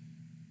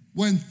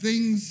when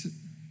things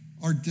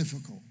are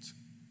difficult.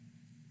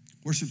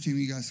 Worship team,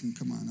 you guys can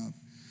come on up.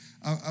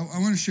 I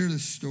want to share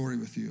this story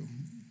with you.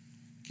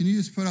 Can you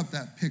just put up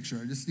that picture?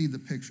 I just need the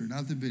picture,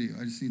 not the video.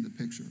 I just need the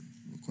picture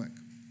real quick.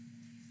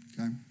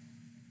 Okay?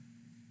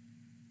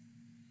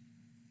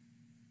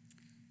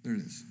 There it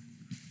is.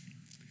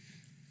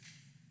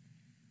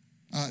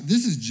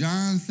 This is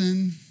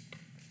Jonathan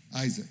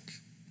Isaac.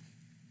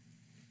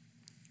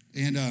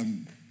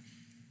 And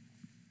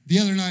the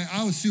other night,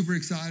 I was super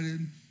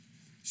excited.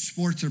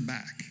 Sports are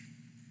back.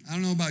 I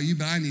don't know about you,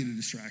 but I need a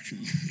distraction,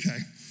 okay?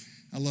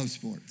 I love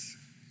sports.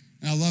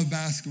 And I love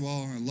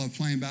basketball. I love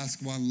playing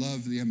basketball. I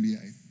love the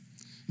NBA.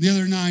 The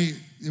other night,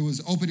 it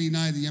was opening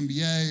night of the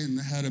NBA, and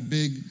they had a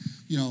big,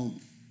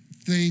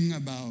 thing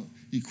about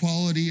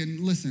equality.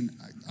 And listen,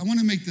 I want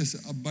to make this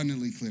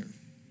abundantly clear,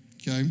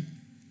 okay?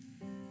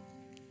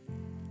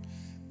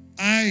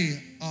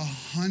 I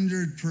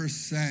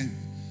 100%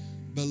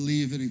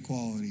 believe in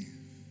equality.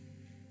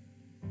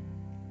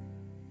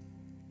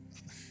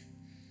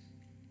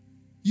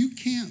 You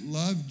can't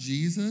love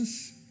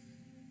Jesus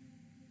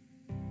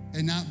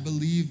and not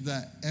believe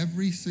that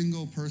every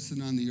single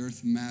person on the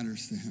earth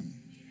matters to him.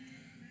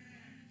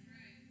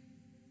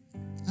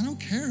 I don't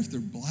care if they're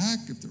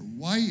black, if they're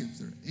white, if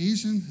they're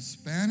Asian,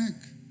 Hispanic.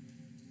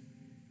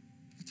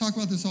 I talk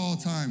about this all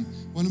the time.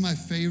 One of my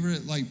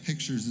favorite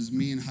pictures is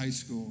me in high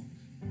school.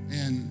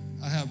 And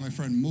I have my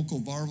friend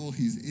Mukul Varvel,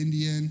 he's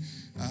Indian.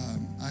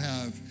 I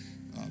have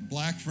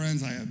black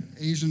friends, I have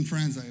Asian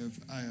friends, I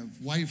have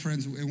white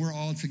friends, and we're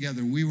all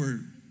together. We were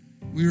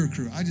a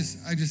crew. I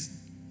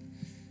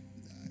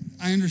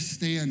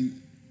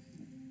understand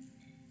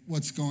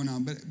what's going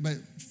on, but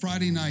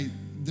Friday night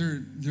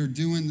they're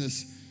doing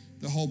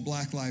the whole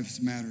Black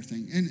Lives Matter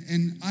thing,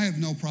 and I have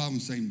no problem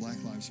saying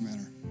Black Lives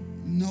Matter,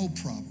 no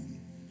problem.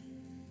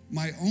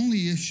 My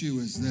only issue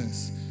is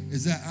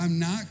that I'm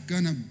not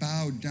gonna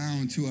bow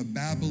down to a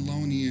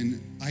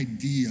Babylonian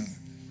idea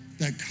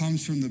that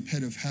comes from the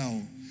pit of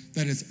hell,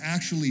 that is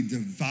actually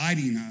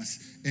dividing us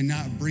and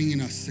not bringing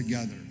us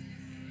together.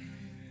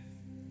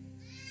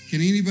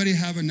 Can anybody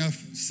have enough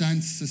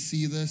sense to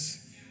see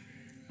this?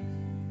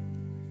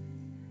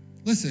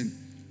 Listen,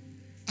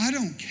 I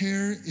don't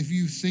care if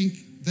you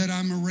think that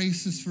I'm a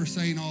racist for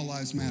saying all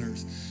lives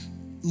matters.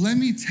 Let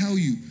me tell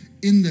you,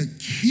 in the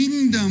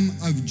kingdom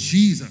of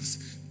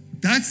Jesus,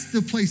 that's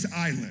the place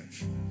I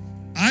live.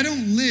 I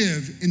don't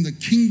live in the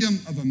kingdom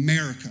of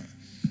America.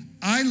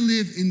 I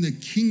live in the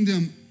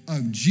kingdom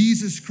of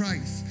Jesus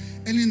Christ.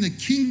 And in the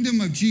kingdom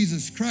of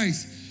Jesus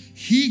Christ,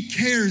 he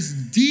cares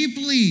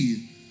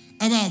deeply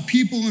about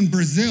people in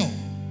Brazil.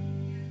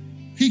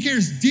 He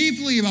cares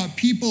deeply about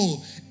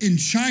people in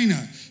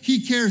China. He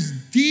cares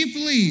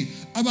deeply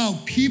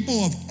about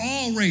people of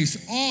all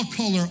race, all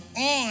color,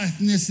 all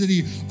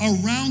ethnicity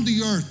around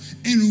the earth.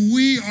 And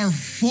we are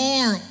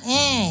for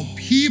all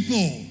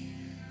people.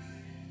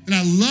 And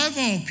I love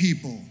all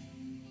people.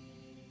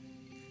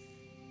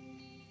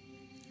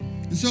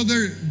 And so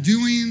they're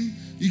doing,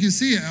 you can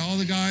see it, all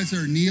the guys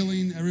are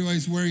kneeling,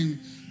 everybody's wearing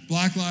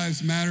Black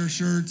Lives Matter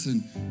shirts,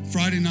 and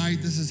Friday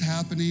night this is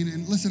happening.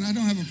 And listen, I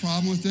don't have a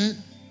problem with it.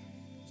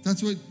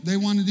 That's what they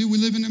want to do. We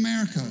live in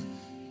America.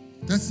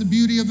 That's the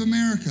beauty of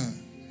America.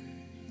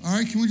 All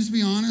right, can we just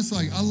be honest?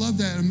 I love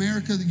that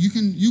America, you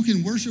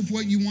can worship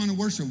what you want to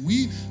worship.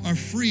 We are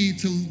free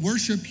to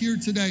worship here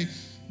today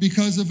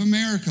because of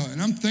America.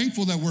 And I'm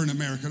thankful that we're in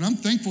America. And I'm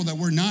thankful that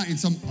we're not in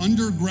some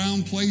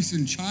underground place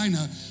in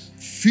China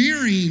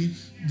fearing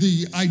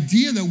the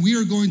idea that we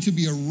are going to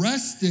be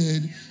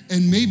arrested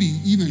and maybe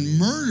even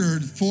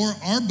murdered for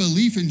our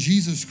belief in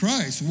Jesus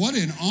Christ. What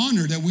an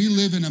honor that we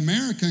live in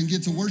America and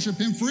get to worship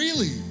him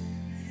freely.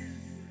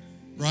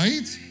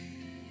 Right?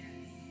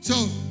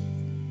 So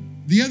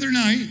the other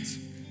night,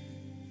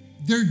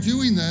 they're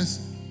doing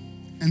this,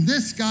 and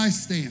this guy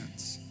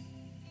stands.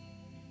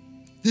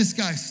 This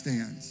guy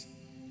stands.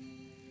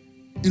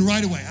 And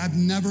right away, I've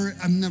never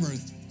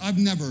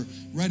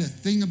read a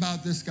thing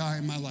about this guy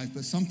in my life,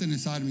 but something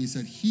inside of me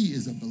said, he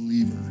is a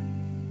believer.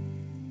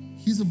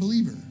 He's a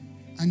believer.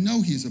 I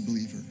know he's a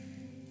believer.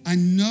 I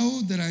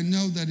know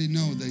that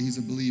he's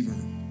a believer.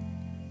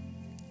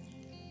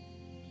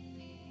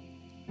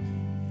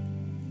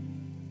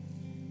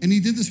 And he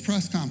did this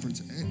press conference.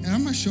 And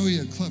I'm going to show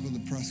you a clip of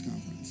the press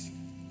conference.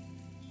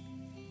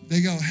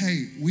 They go,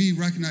 hey, we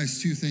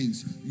recognize two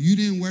things. You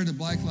didn't wear the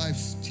Black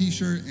Lives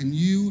t-shirt, and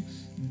you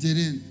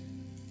didn't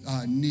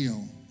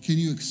kneel. Can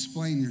you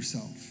explain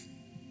yourself?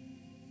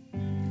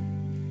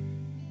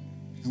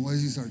 And what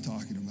does he start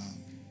talking about?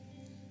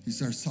 He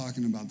starts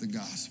talking about the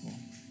gospel.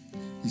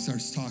 He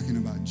starts talking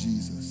about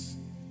Jesus.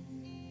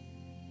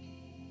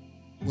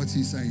 What's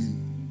he saying?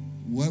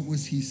 What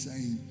was he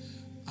saying?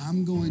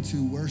 I'm going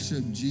to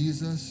worship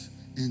Jesus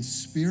in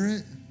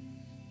spirit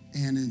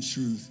and in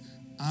truth.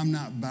 I'm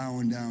not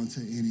bowing down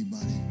to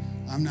anybody.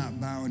 I'm not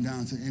bowing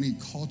down to any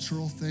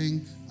cultural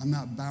thing. I'm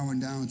not bowing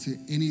down to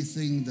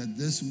anything that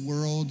this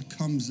world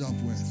comes up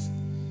with.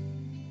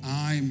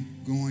 I'm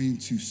going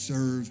to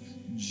serve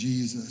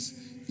Jesus,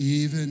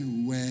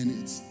 even when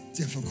it's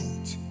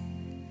difficult.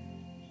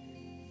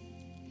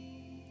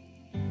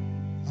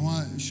 I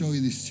want to show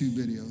you these two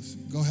videos.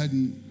 Go ahead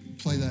and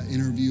play that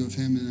interview of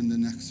him and then the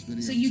next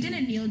video. So you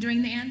didn't kneel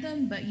during the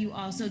anthem, but you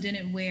also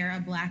didn't wear a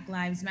Black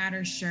Lives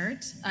Matter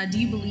shirt. Do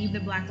you believe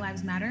that Black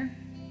Lives Matter?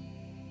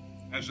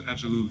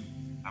 Absolutely.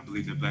 I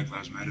believe that Black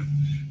Lives Matter.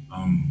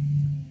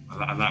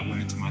 A lot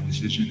went into my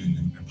decision,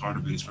 and part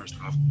of it is, first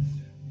off,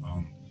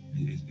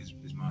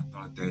 is my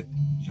thought that,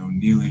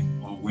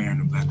 kneeling or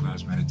wearing a Black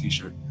Lives Matter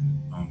t-shirt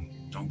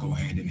don't go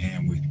hand in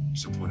hand with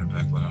supporting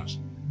Black lives.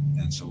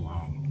 And so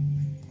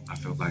I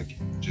felt like,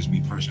 just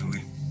me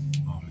personally,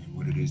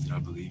 what it is that I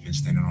believe in,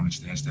 standing on the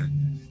stance that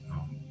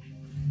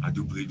I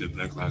do believe that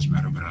Black Lives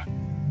Matter, but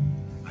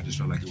I just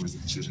felt like it was a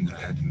decision that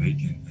I had to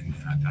make, and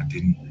I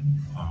didn't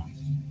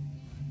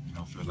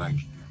feel like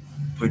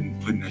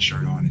putting that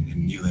shirt on and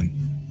kneeling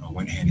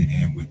went hand in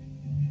hand with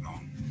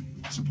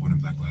supporting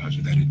Black lives,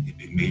 or that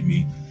it made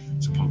me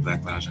support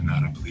Black lives or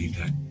not. I believe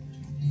that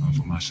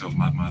for myself,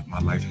 my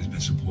life has been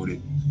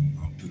supported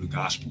through the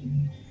gospel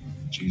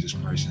of Jesus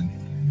Christ,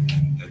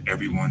 and that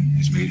everyone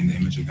is made in the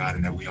image of God,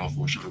 and that we all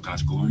fall short of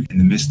God's glory. In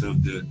the midst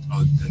of the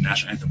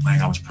national anthem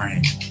playing, I was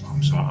praying,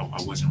 so I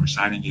wasn't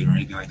reciting it or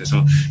anything like that.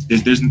 So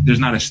there's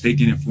not a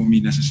stake in it for me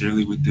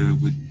necessarily with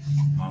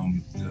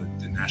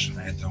the national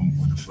anthem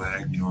or the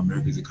flag.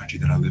 America is a country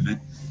that I live in.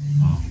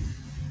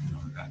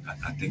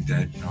 I think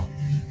that,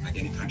 like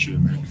any country,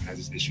 America has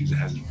its issues, it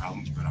has its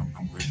problems, but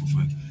I'm grateful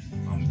for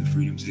the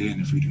freedoms here,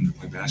 and the freedom to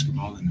play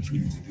basketball, and the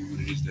freedom to do what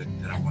it is that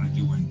I want to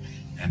do,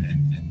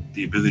 and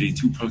the ability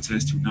to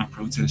protest, to not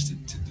protest,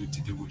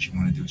 to do what you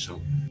want to do.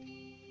 So.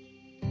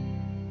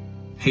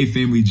 Hey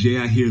family,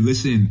 J.I. here.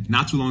 Listen,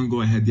 not too long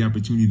ago I had the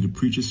opportunity to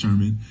preach a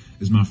sermon.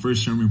 It's my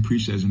first sermon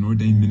preached as an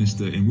ordained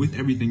minister, and with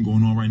everything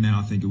going on right now,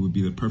 I think it would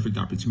be the perfect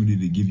opportunity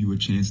to give you a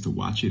chance to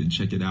watch it and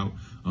check it out.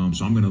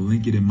 So I'm going to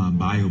link it in my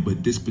bio,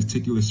 but this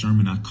particular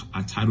sermon,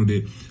 I titled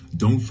it,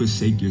 Don't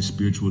Forsake Your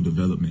Spiritual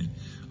Development.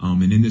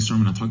 And in this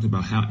sermon, I talked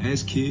about how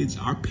as kids,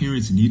 our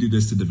parents needed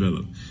us to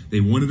develop. They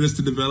wanted us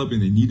to develop,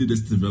 and they needed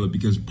us to develop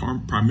because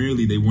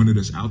primarily they wanted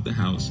us out the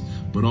house,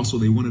 but also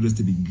they wanted us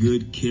to be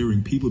good,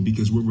 caring people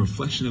because we're a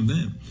reflection of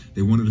them.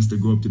 They wanted us to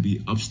grow up to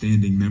be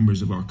upstanding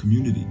members of our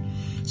community.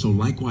 So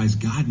likewise,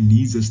 God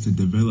needs us to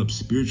develop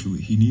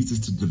spiritually. He needs us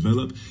to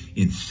develop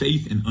in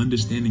faith and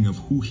understanding of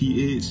who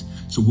he is.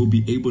 So we'll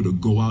be able to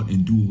go out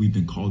and do what we've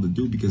been called to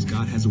do because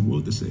God has a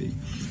world to save.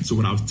 So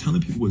what I was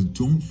telling people was,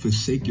 don't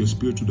forsake your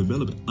spiritual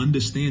development.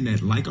 Understand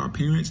that, like our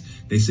parents,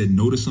 they said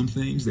no to some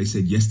things. They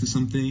said yes to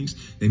some things.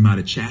 They might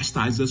have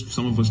chastised us.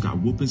 Some of us got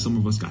whooping. Some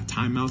of us got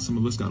timeouts. Some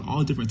of us got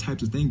all different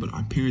types of things. But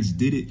our parents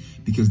did it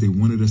because they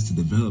wanted us to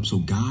develop. So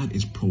God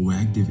is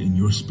proactive in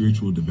your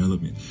spiritual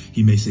development.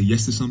 He may say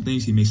yes to some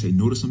things. He may say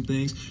no to some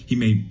things. He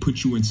may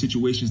put you in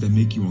situations that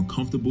make you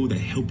uncomfortable, that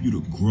help you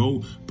to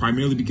grow,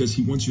 primarily because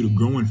he wants you to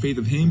grow in faith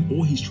of him,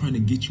 or he's trying to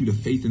get you to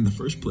faith in the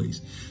first place.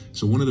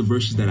 So one of the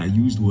verses that I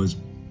used was,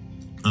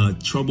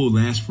 trouble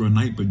lasts for a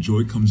night, but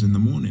joy comes in the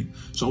morning.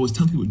 So I was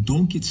telling people,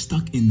 don't get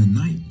stuck in the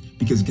night,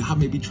 because God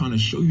may be trying to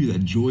show you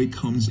that joy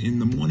comes in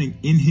the morning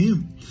in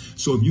him.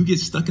 So if you get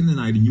stuck in the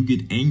night and you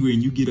get angry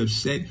and you get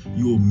upset,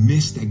 you will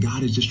miss that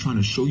God is just trying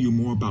to show you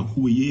more about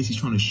who he is. He's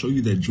trying to show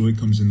you that joy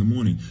comes in the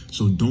morning.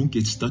 So don't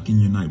get stuck in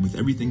your night. With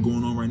everything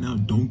going on right now,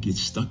 don't get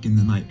stuck in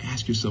the night.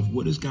 Ask yourself,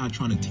 what is God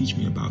trying to teach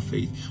me about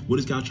faith? What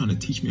is God trying to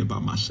teach me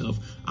about myself?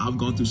 I've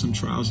gone through some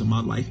trials in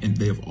my life, and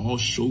they have all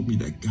showed me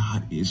that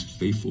God is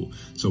faithful.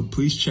 So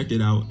please check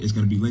it out. It's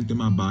going to be linked in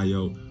my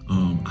bio.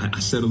 I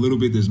said a little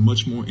bit. There's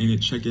much more in it.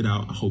 Check it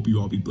out. I hope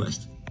you all be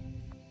blessed.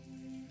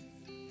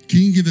 Can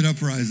you give it up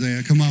for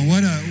Isaiah? Come on.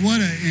 What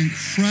an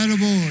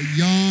incredible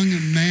young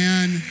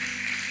man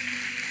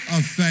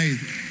of faith.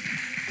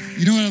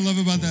 You know what I love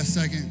about that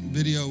second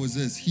video was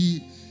this.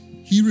 He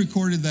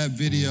recorded that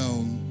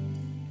video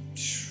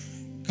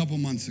a couple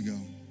months ago.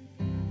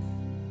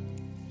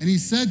 And he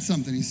said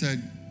something. He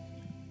said,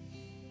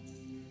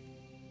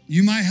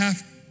 you might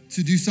have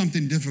to do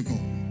something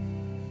difficult,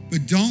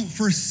 but don't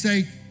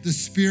forsake the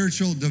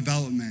spiritual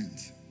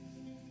development.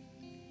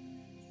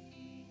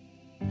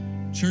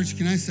 Church,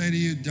 can I say to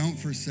you, don't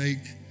forsake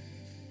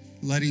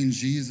letting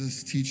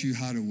Jesus teach you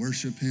how to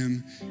worship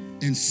him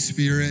in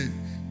spirit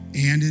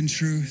and in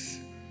truth.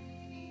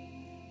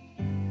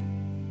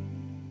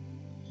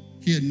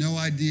 He had no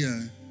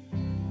idea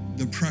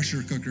the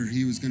pressure cooker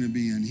he was going to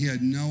be in. He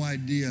had no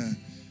idea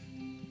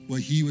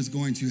what he was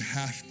going to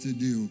have to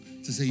do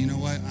to say, you know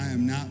what, I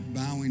am not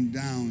bowing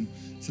down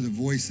to the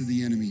voice of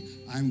the enemy.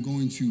 I'm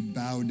going to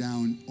bow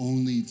down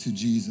only to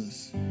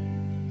Jesus.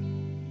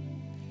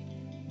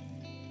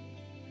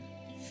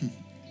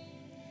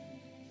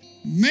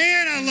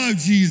 Man, I love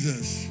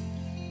Jesus.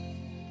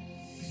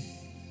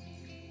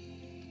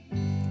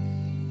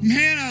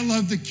 Man, I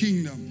love the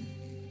kingdom.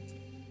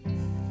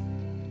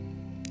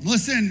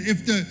 Listen,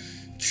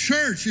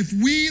 if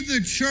we,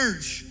 the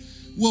church,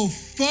 will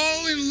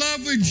fall in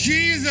love with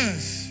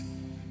Jesus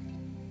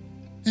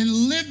and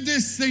live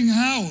this thing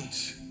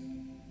out,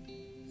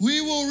 we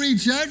will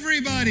reach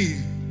everybody.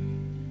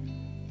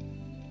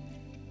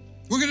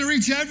 We're going to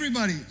reach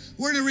everybody.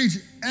 We're going to reach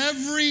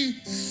every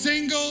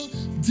single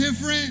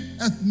different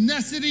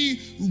ethnicity,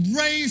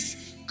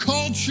 race,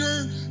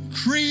 culture,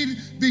 creed,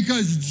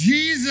 because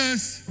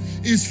Jesus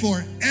is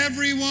for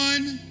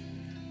everyone.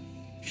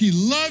 He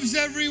loves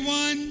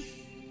everyone.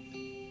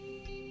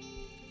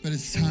 But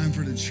it's time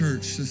for the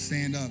church to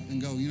stand up and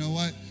go, you know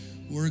what?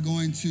 We're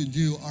going to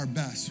do our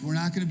best. We're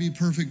not going to be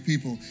perfect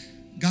people.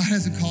 God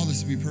hasn't called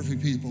us to be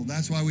perfect people.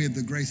 That's why we have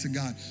the grace of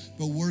God.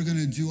 But we're going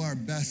to do our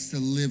best to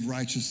live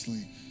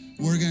righteously.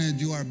 We're going to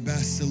do our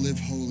best to live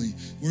holy.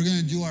 We're going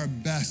to do our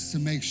best to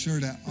make sure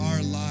that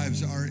our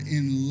lives are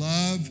in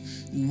love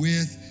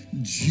with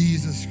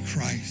Jesus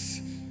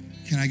Christ.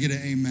 Can I get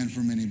an amen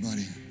from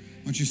anybody?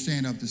 Why don't you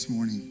stand up this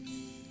morning?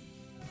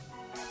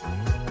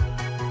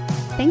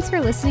 Thanks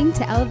for listening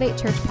to Elevate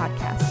Church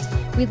Podcast.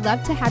 We'd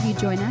love to have you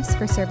join us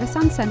for service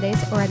on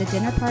Sundays or at a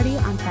dinner party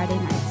on Friday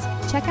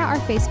nights. Check out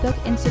our Facebook,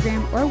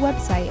 Instagram, or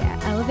website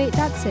at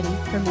elevate.city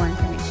for more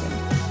information.